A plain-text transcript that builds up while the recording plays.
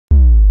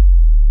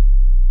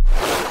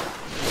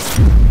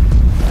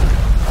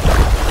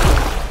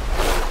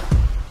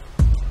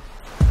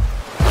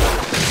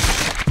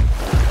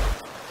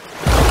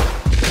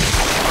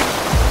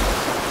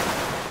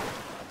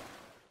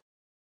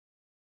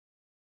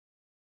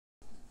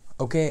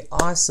Okay,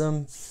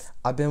 awesome.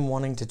 I've been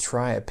wanting to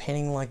try a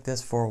painting like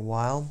this for a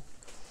while.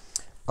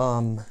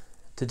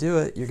 To do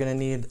it, you're going to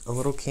need a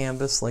little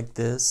canvas like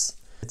this.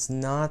 It's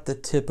not the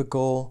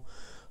typical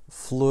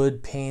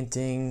fluid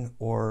painting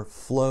or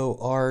flow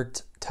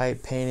art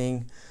type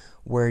painting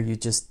where you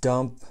just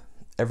dump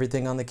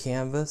everything on the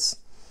canvas.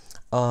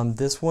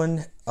 This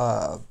one,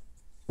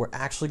 we're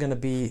actually going to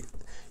be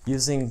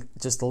using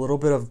just a little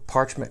bit of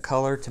parchment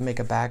color to make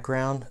a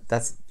background.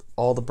 That's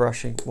all the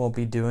brushing we'll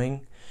be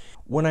doing.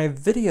 When I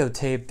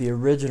videotaped the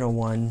original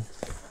one,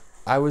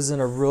 I was in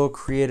a real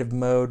creative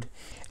mode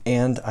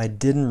and I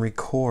didn't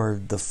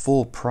record the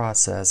full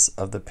process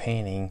of the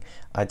painting.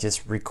 I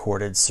just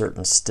recorded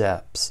certain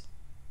steps.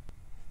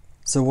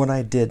 So what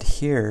I did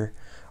here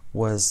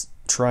was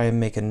try and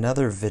make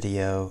another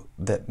video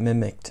that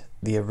mimicked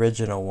the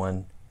original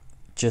one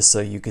just so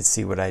you could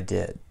see what I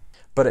did.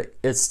 But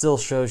it still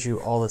shows you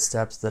all the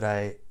steps that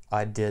I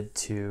did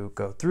to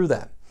go through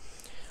that.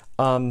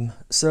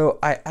 So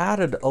I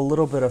added a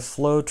little bit of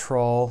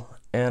Floetrol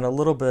and a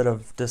little bit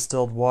of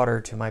distilled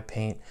water to my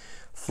paint.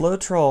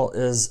 Floetrol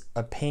is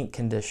a paint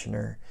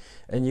conditioner,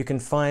 and you can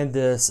find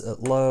this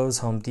at Lowe's,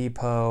 Home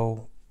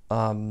Depot,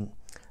 some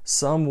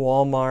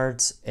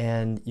Walmarts,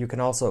 and you can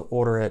also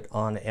order it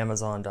on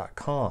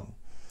Amazon.com.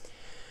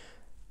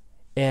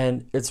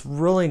 And it's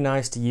really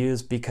nice to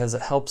use because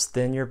it helps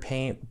thin your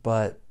paint,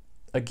 but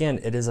again,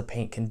 it is a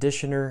paint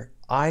conditioner.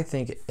 I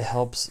think it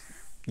helps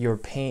your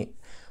paint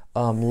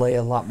lay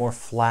a lot more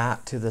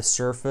flat to the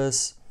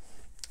surface,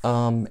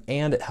 and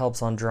it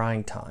helps on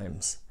drying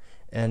times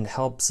and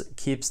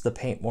keeps the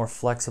paint more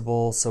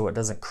flexible so it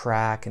doesn't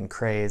crack and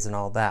craze and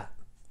all that.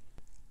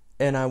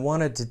 And I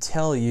wanted to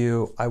tell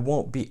you I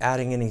won't be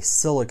adding any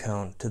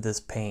silicone to this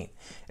paint.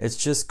 It's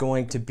just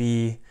going to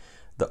be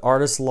the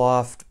Artist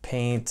Loft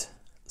paint,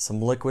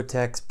 some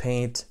Liquitex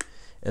paint,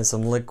 and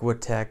some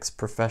Liquitex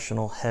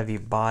Professional Heavy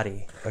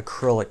Body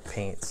acrylic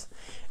paints.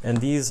 And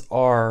these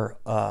are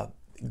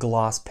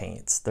gloss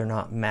paints. They're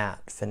not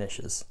matte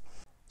finishes.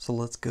 So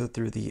let's go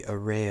through the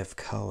array of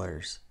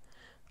colors.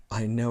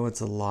 I know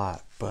it's a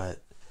lot,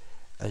 but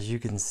as you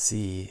can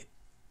see,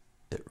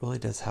 it really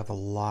does have a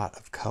lot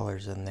of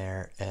colors in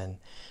there, and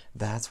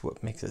that's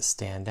what makes it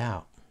stand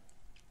out.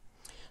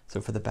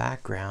 So for the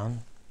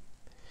background,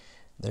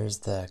 there's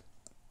the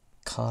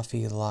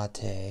coffee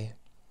latte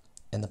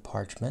and the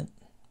parchment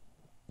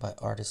by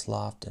Artist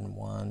Loft,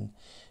 and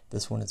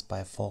this one is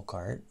by Folk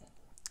Art.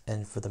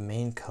 And for the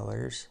main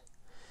colors,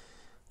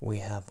 we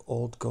have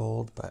Old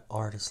Gold by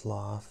Artist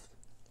Loft,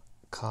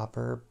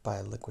 Copper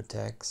by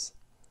Liquitex,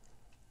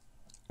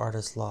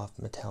 Artist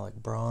Loft Metallic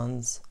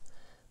Bronze,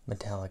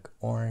 Metallic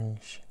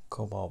Orange,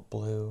 Cobalt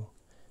Blue,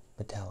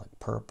 Metallic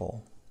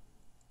Purple.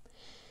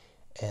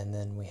 And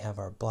then we have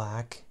our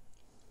black,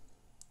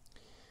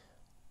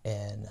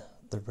 and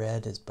the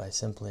red is by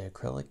Simply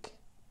Acrylic,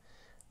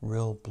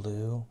 Real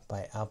Blue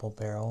by Apple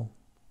Barrel,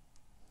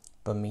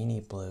 Bimini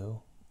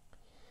Blue,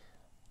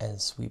 and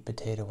Sweet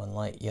Potato and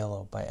Light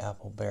Yellow by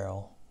Apple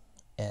Barrel,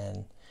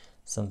 and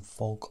some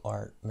Folk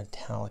Art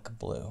Metallic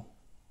Blue.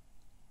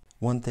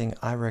 One thing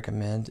I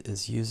recommend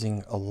is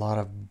using a lot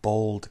of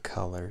bold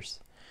colors,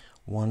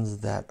 ones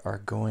that are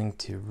going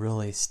to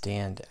really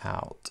stand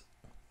out.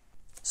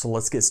 So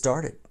let's get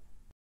started.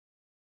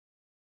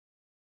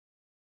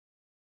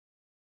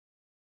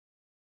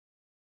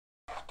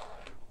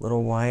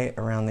 Little white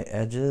around the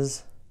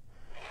edges,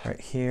 right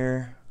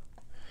here,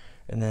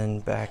 and then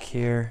back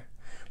here.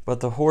 But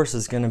the horse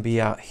is going to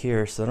be out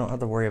here, so I don't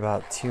have to worry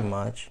about it too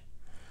much.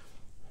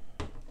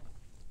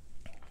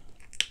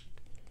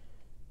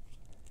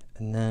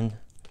 And then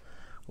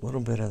a little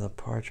bit of the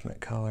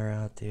parchment color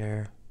out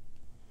there,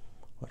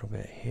 a little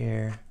bit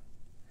here.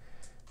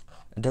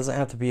 It doesn't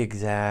have to be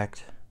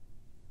exact.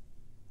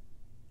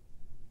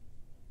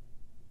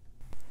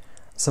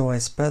 So I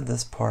sped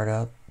this part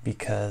up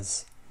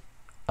because,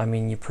 I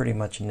mean, you pretty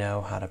much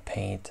know how to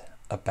paint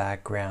a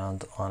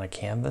background on a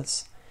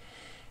canvas.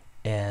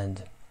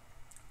 And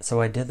so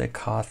I did the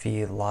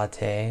coffee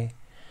latte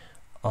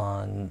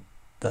on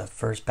the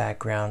first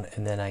background,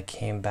 and then I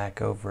came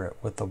back over it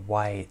with the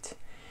white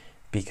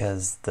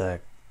because the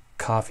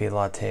coffee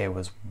latte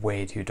was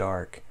way too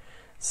dark.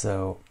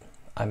 So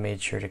I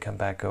made sure to come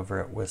back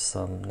over it with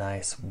some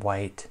nice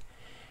white,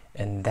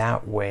 and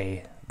that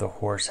way the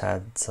horse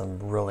had some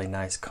really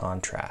nice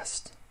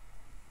contrast.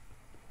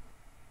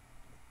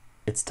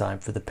 It's time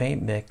for the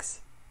paint mix.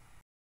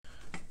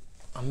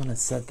 I'm gonna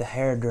set the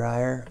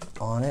hairdryer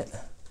on it.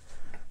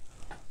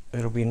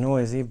 It'll be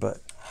noisy,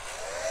 but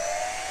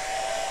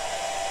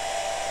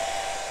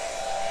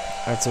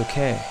that's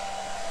okay.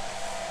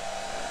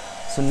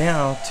 So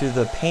now to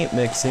the paint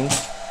mixing. I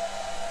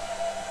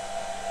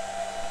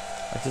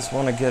just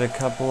want to get a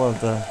couple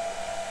of the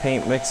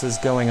paint mixes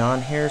going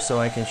on here so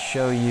I can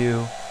show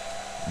you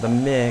the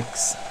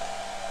mix.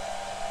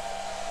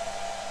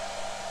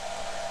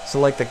 So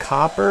like the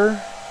copper,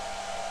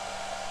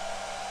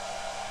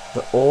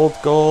 the old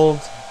gold,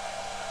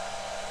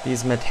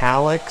 these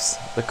metallics,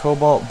 the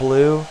cobalt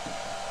blue,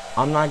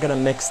 I'm not going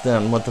to mix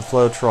them with the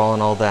Floetrol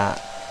and all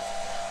that.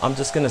 I'm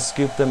just going to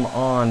scoop them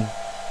on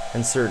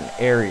in certain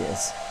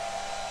areas.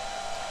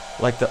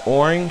 Like the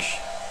orange,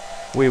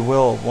 we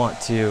will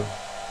want to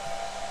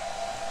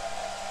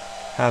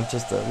have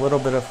just a little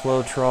bit of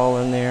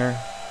Floetrol in there.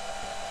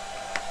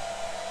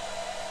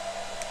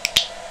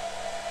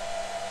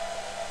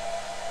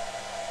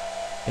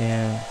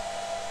 And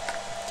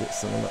get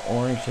some of the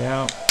orange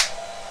out.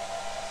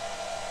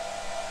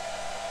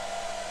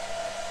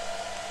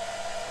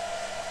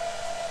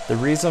 The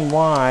reason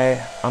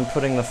why I'm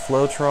putting the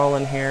Floetrol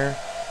in here,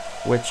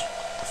 which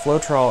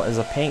Floetrol is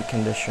a paint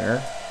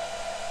conditioner,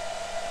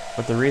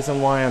 but the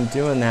reason why I'm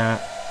doing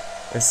that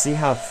is, see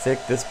how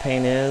thick this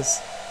paint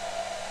is?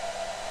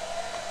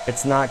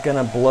 It's not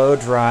gonna blow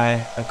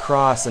dry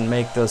across and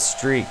make those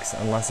streaks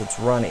unless it's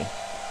runny.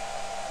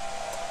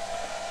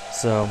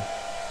 So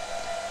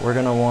we're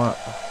gonna want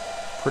a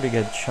pretty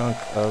good chunk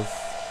of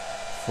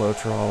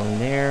Floetrol in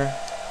there.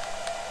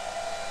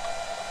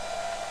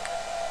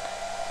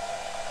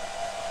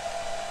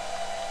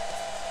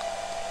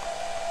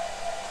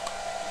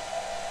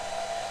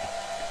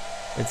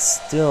 It's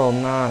still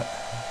not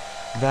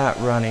that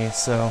runny,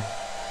 so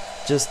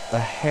just a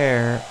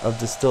hair of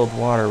distilled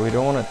water. We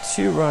don't want it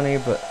too runny,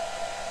 but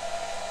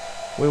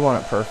we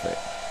want it perfect.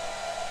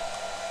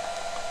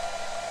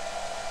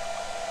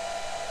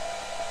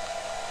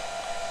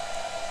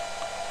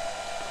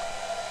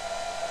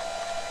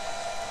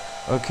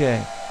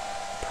 Okay,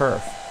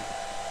 perf.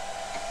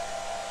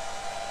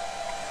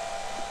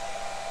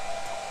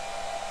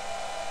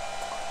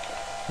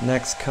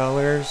 Next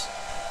colors.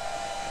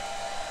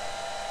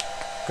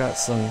 Got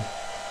some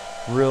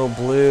real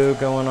blue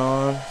going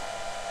on.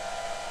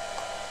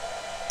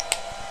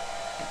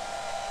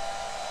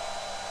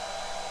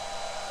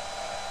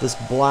 This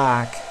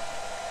black,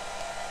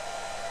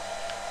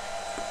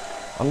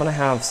 I'm gonna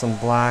have some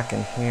black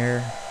in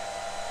here.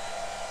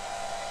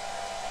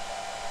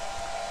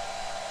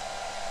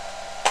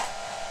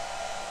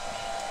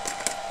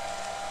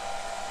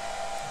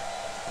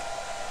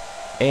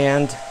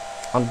 And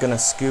I'm gonna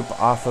scoop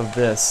off of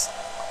this,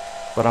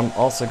 but I'm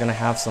also gonna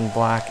have some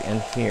black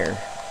in here.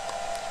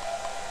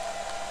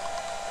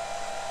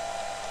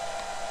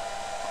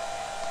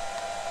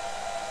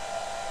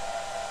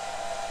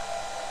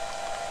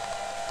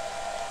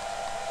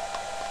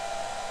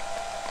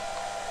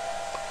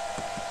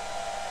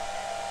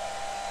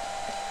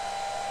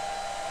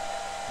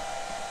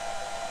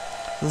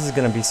 This is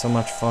gonna be so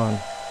much fun.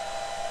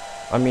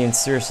 I mean,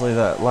 seriously,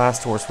 that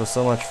last horse was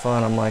so much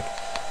fun. I'm like,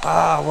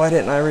 why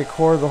didn't I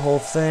record the whole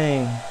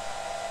thing?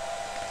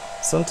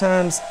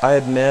 Sometimes I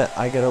admit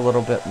I get a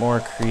little bit more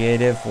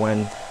creative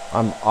when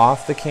I'm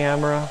off the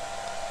camera,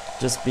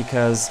 just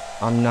because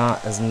I'm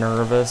not as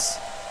nervous.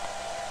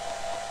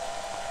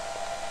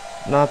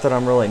 Not that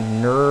I'm really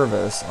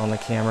nervous on the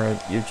camera,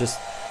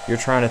 you're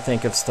trying to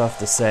think of stuff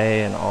to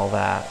say and all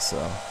that,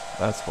 so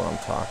that's what I'm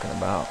talking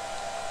about.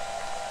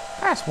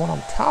 That's what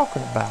I'm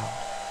talking about.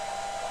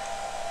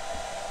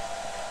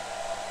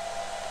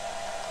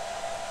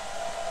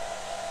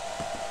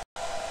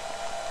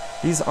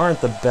 These aren't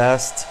the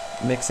best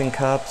mixing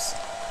cups,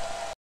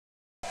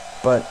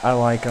 but I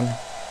like them.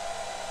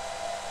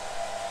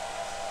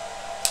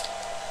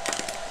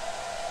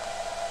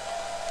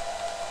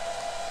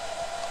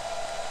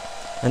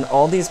 And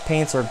all these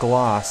paints are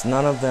gloss.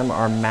 None of them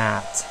are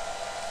matte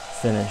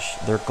finish.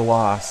 They're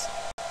gloss.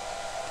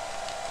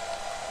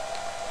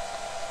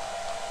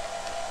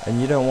 And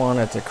you don't want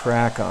it to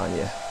crack on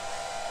you,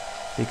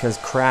 because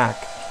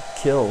crack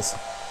kills.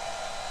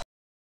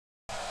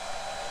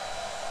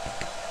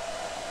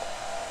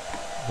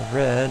 The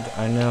red,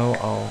 I know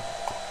I'll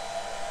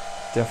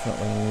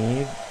definitely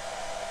need.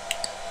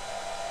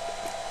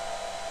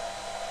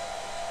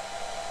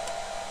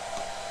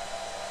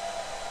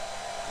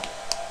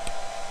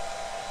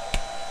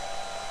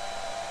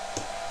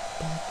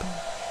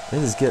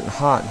 It is getting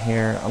hot in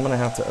here. I'm gonna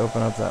have to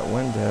open up that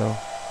window.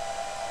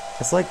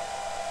 It's like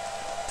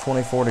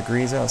 24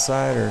 degrees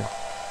outside, or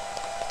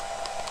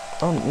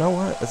oh, you know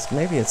what?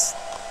 Maybe it's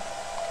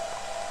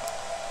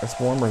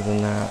warmer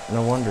than that.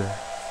 No wonder.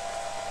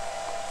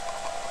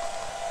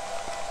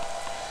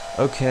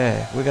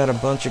 Okay, we got a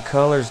bunch of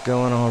colors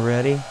going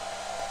already.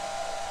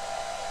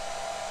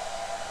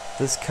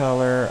 This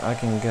color I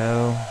can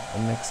go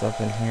and mix up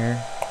in here.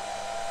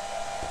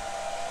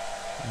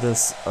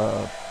 This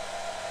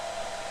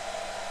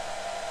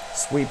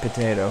sweet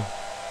potato.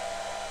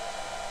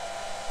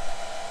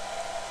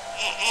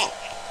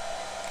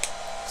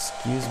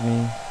 Excuse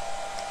me.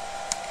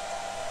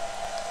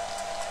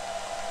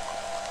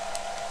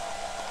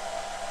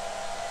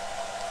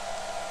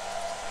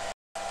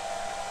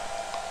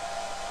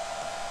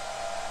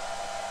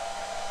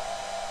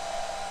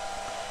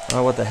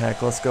 Oh, what the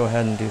heck, let's go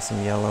ahead and do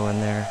some yellow in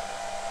there.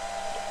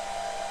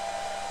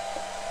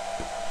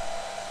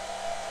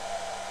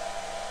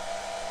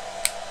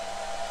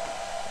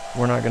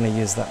 We're not going to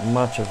use that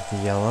much of the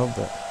yellow,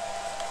 but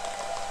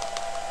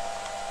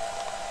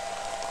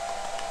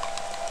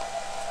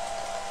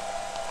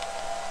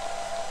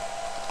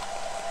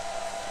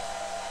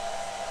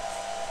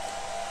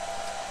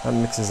that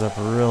mixes up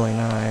really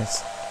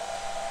nice.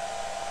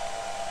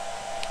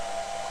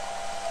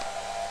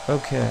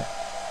 Okay.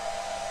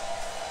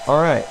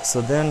 Alright,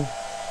 so then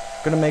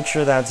I'm gonna make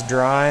sure that's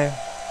dry,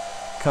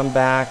 come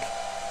back,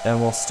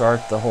 and we'll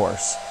start the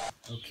horse.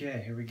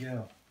 Okay, here we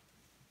go.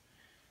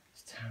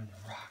 It's time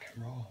to rock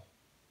and roll.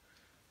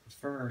 But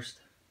first,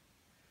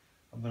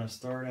 I'm gonna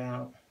start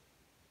out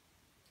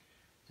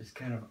just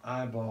kind of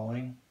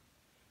eyeballing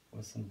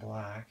with some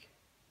black.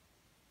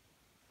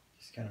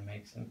 Just kind of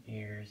make some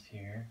ears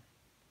here.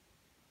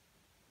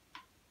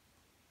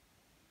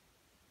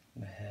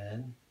 The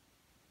head.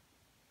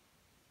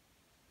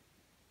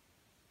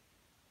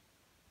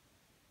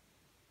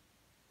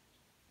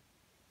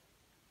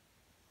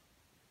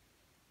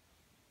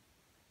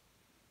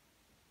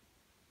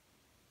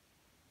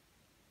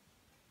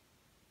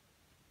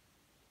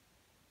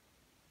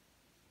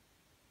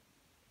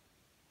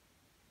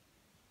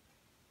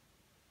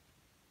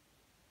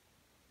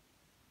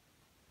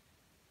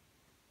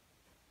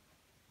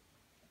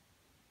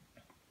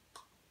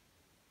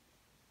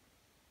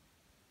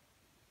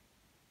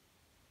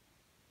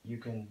 You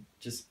can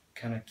just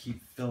kind of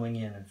keep filling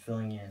in and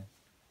filling in.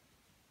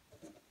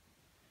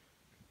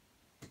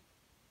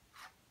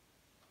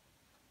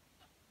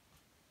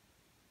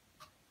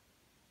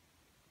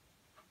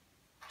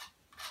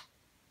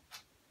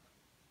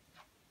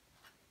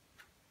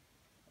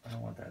 I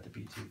don't want that to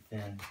be too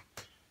thin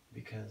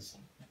because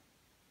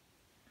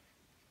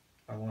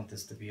I want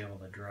this to be able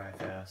to dry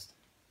fast.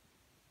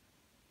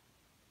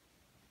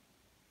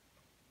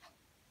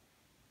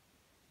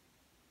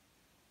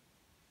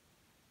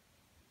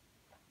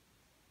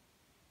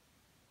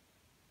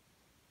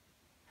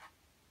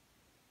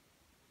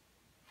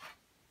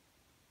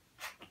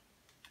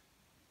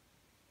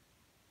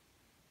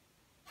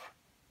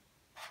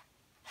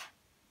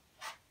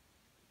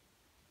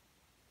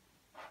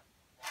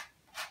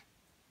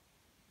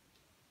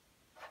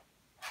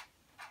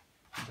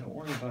 Don't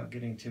worry about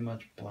getting too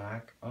much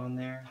black on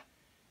there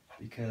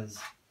because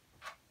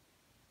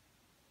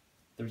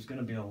there's going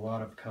to be a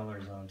lot of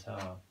colors on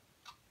top.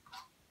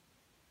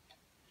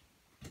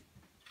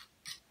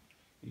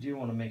 You do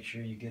want to make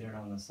sure you get it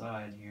on the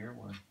side here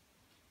where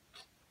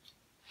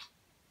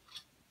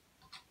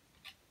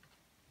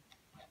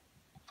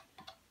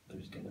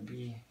there's going to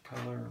be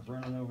color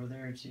running over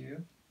there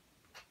too.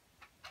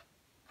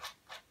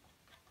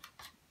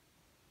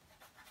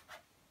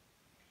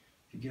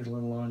 If you get a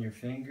little on your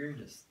finger,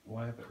 just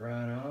wipe it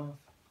right off.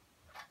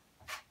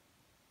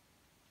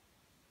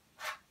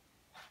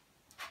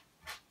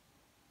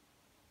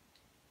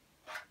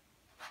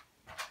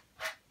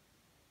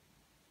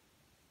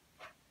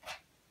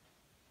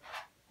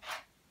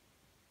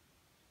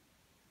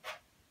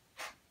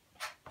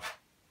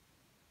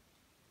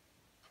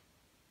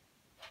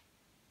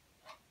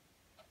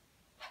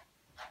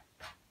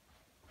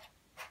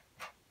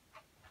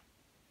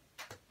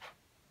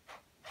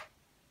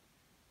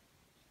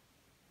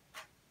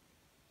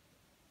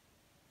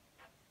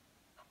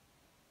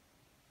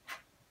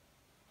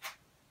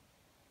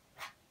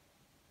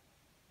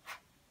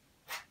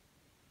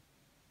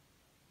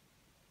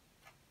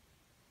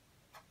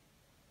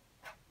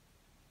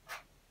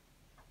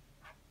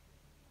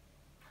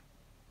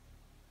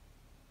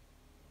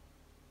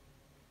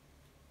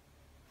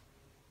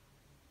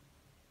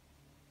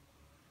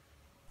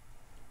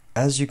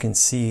 As you can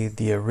see,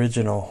 the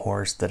original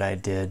horse that I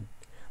did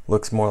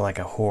looks more like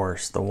a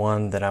horse. The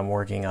one that I'm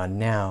working on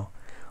now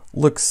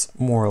looks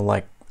more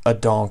like a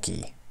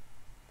donkey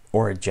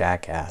or a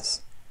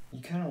jackass.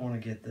 You kind of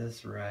want to get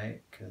this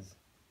right because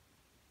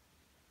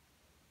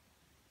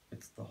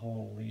it's the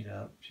whole lead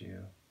up to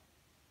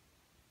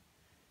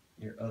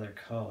your other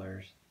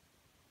colors.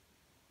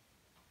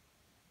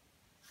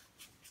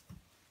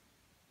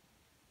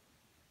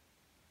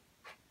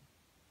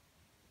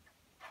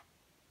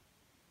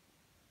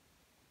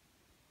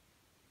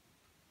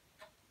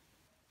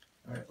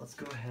 Alright, let's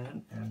go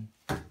ahead and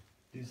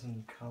do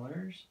some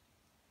colors.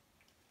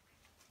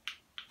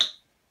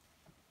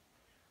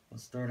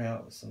 Let's start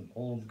out with some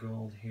old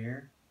gold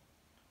here.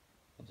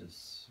 I'll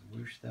just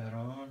swoosh that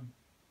on.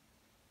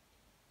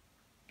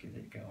 Get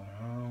it going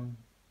on.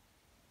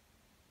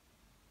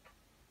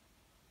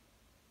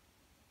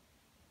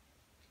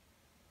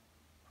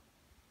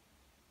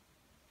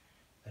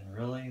 And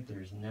really,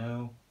 there's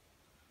no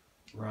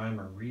rhyme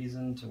or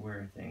reason to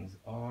where things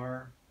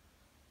are.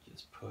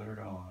 Just put it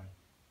on.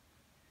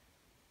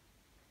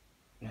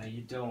 Now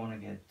you don't want to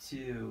get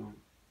too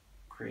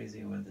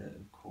crazy with it,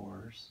 of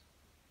course.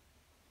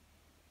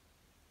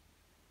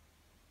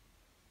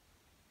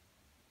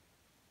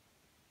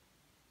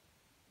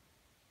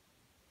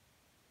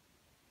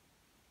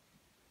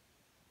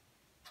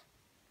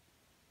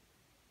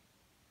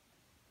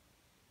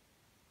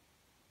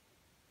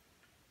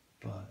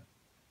 But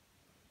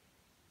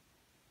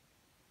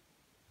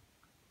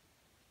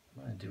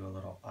I'm going to do a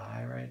little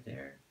eye right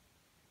there.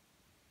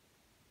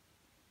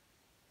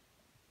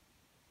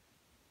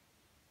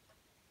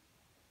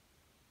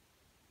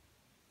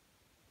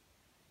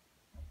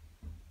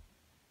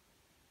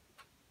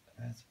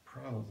 That's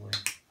probably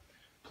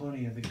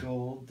plenty of the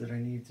gold that I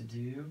need to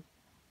do.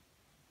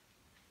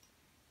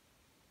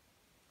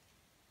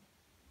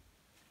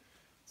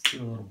 Do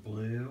a little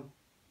blue.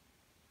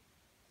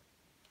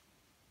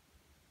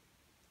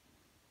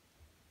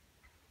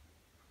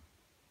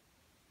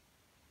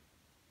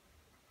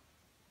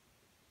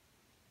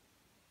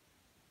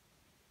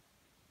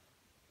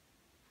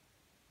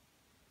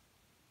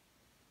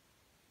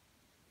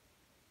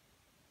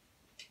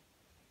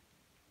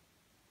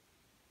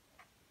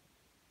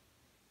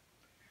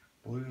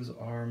 Blues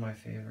are my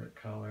favorite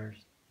colors,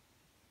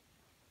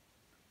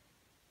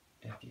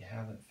 if you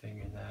haven't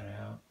figured that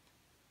out.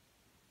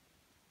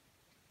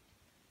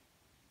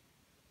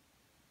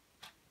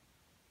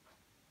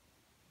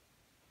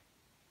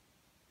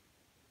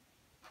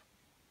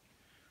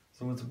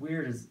 So what's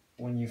weird is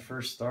when you're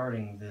first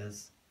starting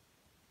this,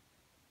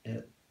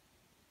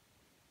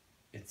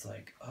 it's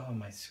like, oh,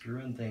 am I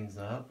screwing things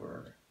up,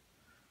 or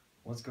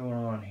what's going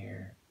on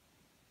here?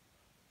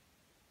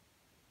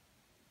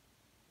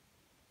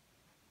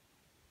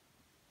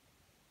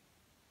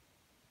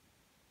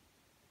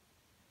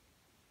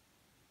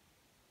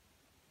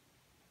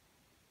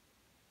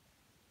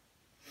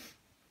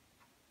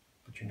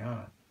 But you're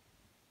not.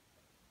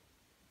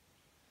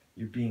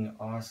 You're being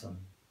awesome,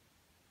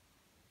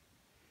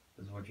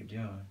 is what you're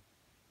doing.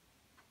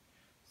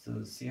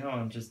 So see how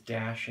I'm just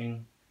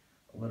dashing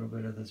a little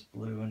bit of this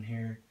blue in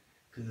here?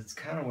 Because it's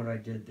kind of what I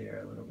did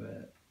there a little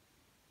bit.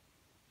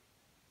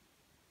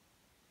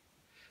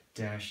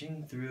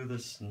 Dashing through the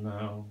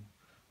snow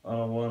on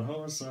a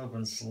one-horse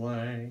open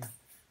sleigh.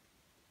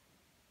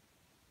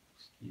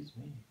 Excuse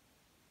me.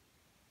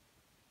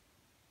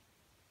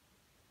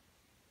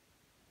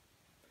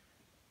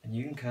 And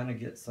you can kind of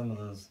get some of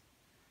those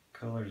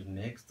colors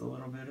mixed a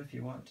little bit if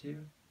you want to.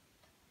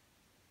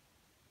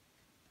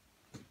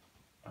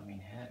 I mean,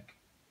 heck,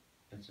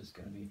 it's just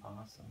going to be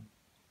awesome.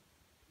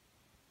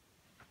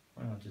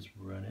 I'll just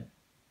run it.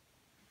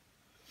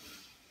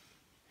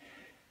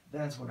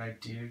 That's what I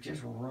do.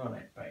 Just run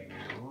it, baby.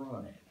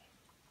 Run it.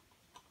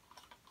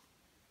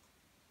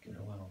 Get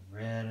a little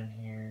red in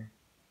here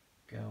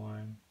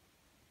going.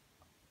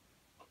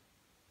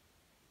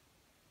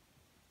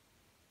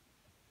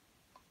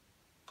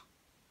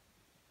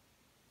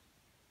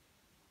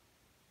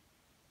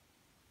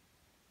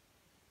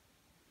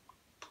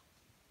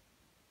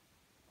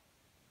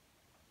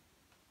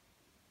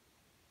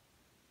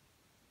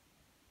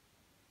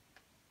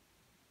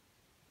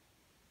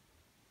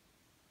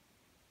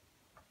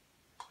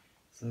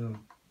 So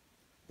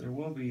there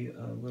will be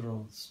a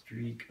little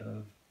streak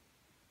of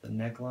the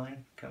neckline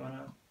coming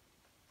up.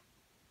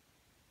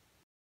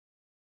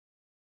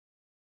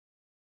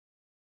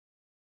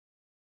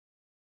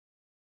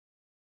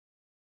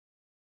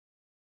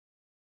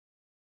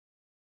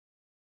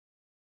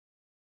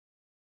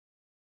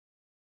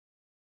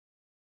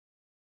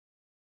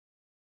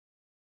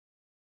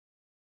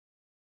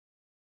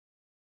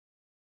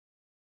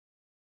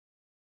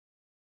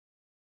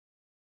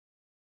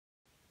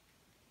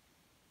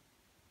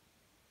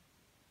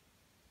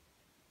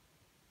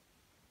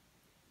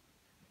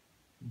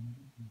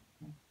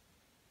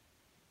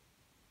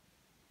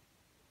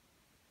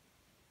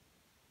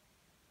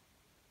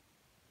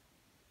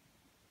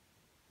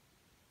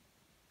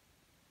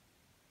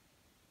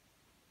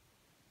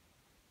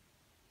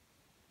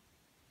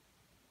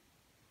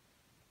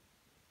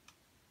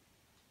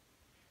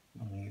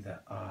 I'm gonna leave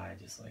that eye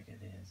just like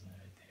it is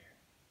right there.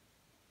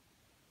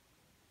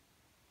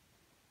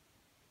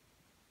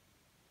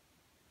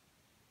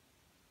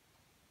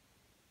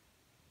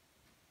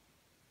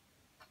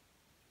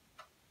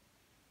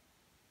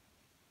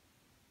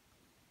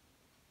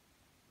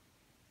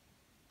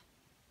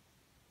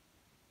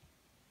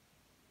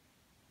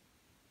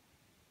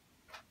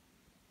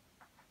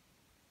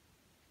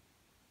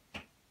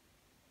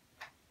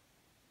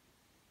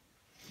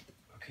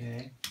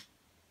 Okay,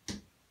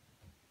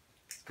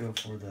 let's go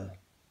for the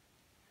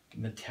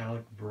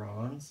metallic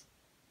bronze.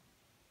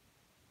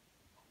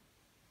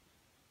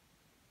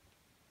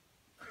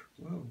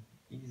 Whoa,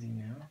 easy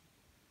now.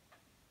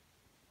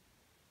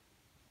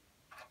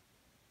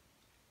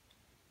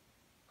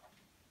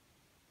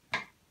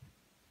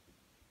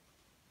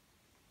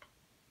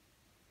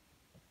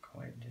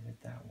 Quite did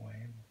it that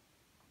way.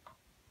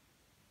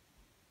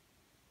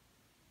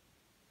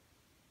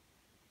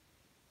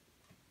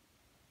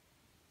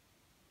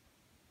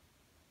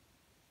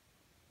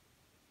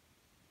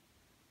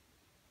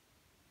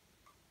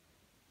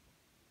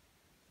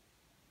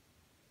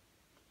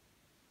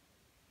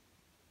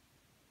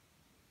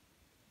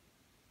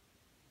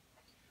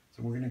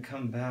 So we're going to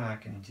come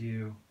back and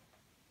do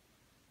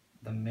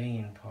the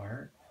main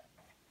part.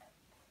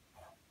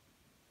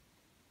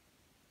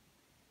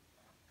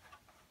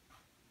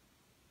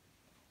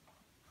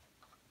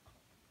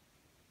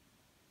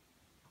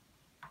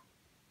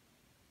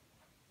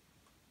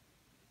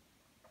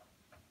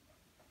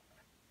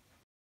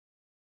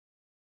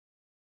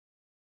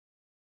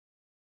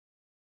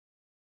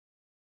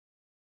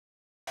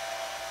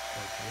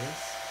 Like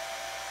this.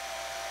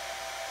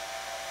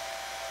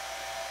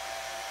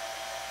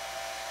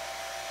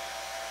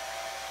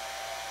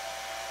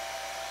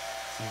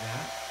 See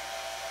that?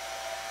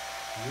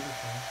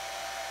 Beautiful.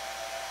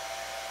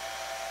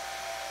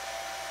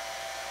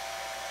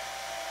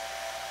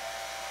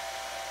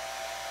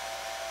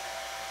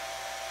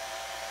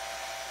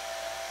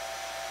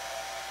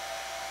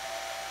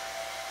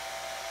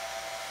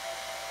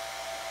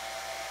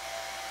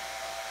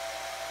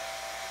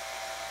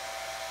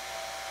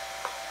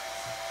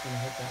 Gonna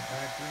hit that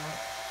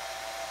backdrop.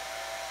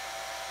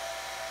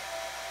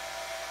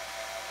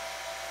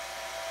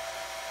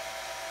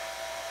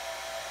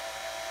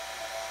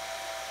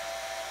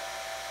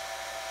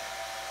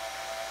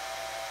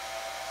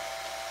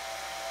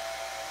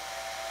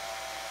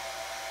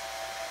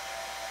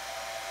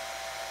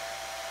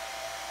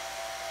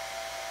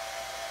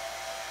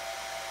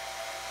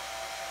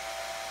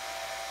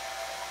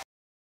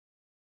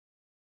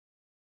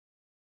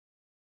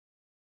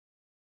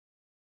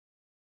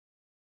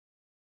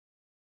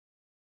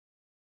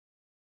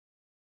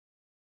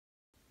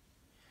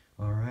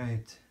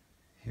 Alright,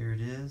 here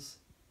it is.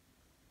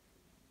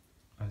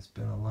 I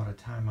spent a lot of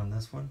time on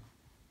this one,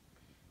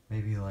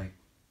 maybe like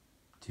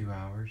 2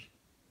 hours.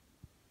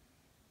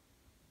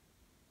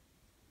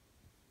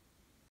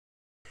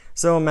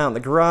 So I'm out in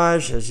the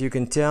garage, as you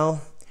can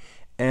tell,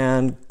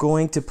 and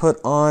going to put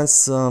on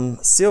some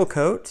seal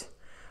coat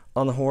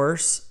on the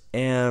horse,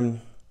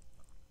 and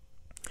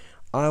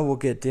I will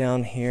get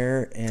down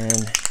here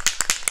and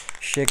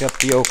shake up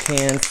the old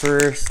can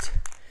first.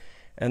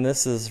 And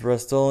this is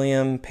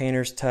Rust-Oleum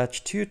Painter's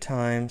Touch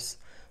 2x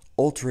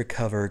Ultra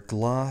Cover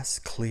Gloss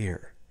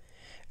Clear.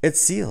 It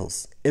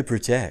seals, it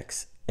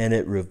protects, and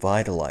it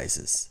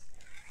revitalizes.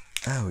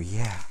 Oh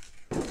yeah.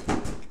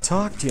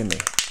 Talk to me.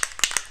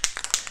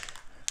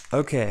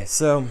 Okay,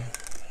 so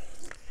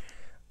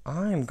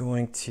I'm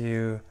going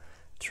to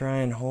try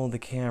and hold the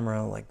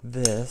camera like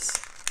this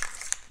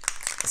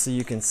so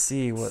you can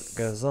see what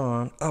goes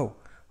on. Oh,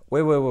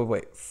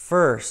 wait.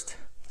 First,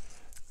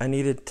 I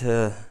needed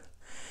to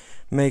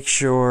make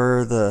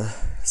sure the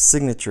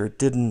signature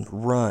didn't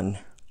run.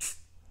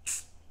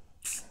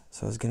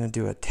 So I was going to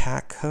do a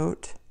tack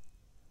coat.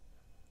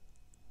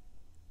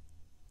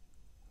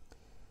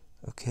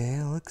 Okay,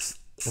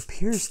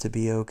 appears to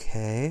be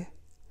okay.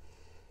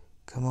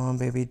 Come on,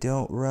 baby,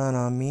 don't run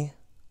on me.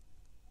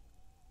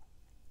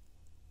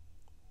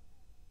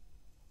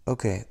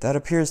 Okay, that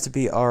appears to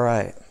be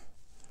alright.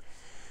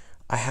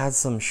 I had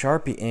some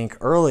Sharpie ink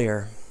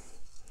earlier,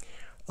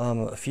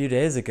 a few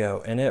days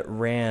ago, and it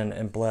ran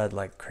and bled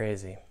like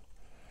crazy.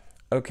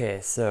 Okay,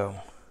 so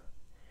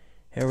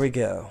here we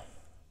go.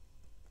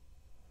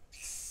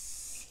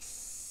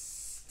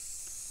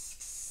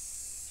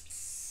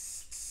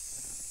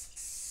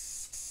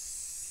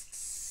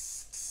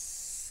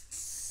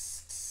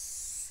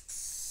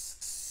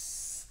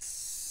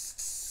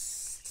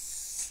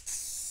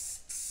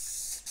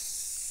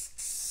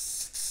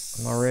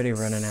 I'm already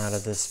running out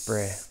of this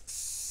spray.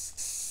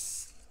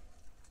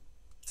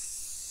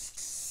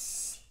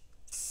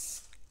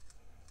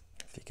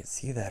 If you can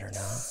see that or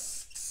not.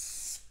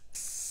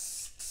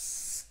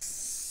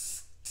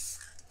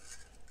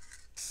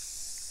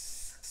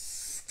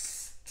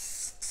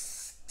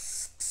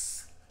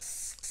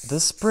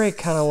 This spray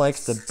kind of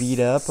likes to beat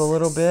up a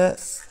little bit,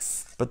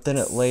 but then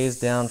it lays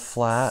down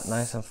flat,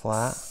 nice and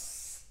flat.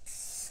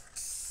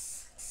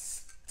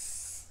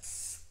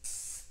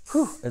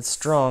 Whew, it's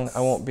strong.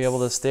 I won't be able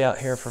to stay out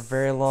here for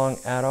very long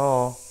at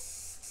all.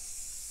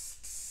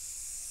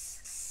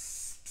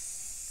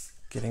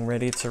 Getting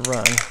ready to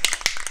run.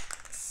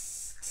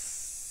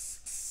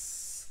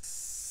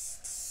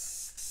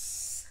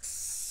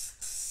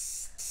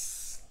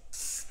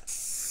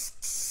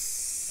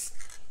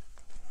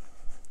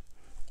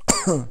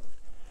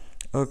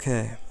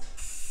 Okay.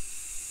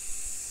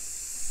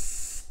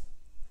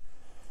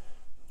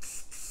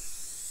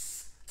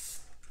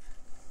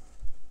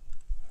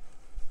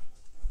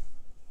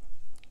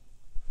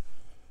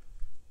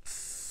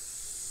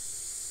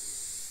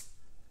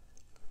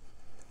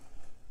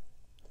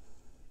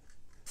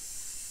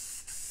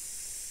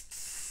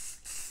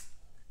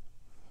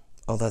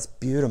 Oh, that's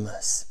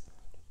beautimous.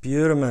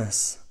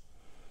 Beautimous.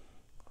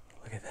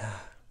 Look at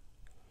that.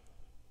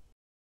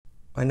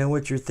 I know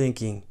what you're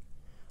thinking.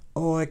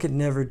 Oh, I could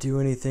never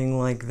do anything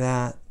like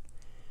that.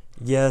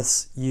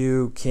 Yes,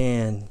 you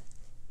can.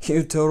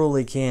 You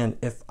totally can.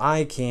 If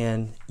I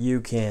can, you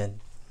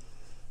can.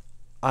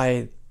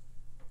 I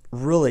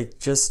really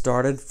just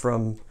started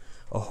from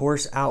a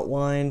horse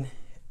outline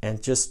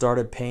and just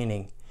started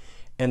painting.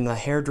 And the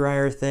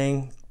hairdryer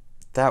thing,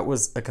 that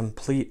was a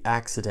complete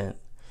accident.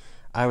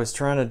 I was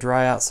trying to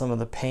dry out some of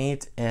the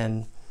paint,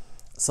 and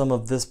some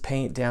of this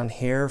paint down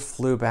here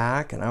flew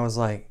back, and I was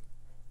like,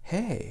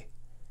 hey,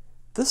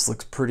 this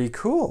looks pretty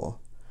cool.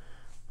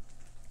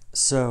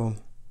 So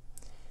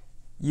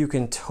you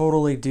can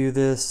totally do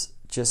this.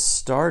 Just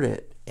start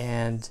it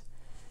and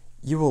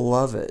you will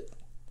love it.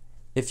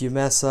 If you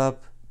mess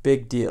up,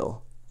 big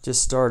deal.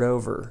 Just start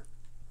over.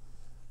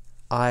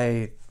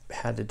 I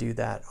had to do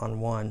that on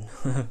one.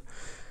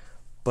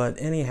 But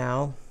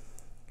anyhow,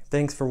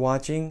 thanks for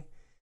watching.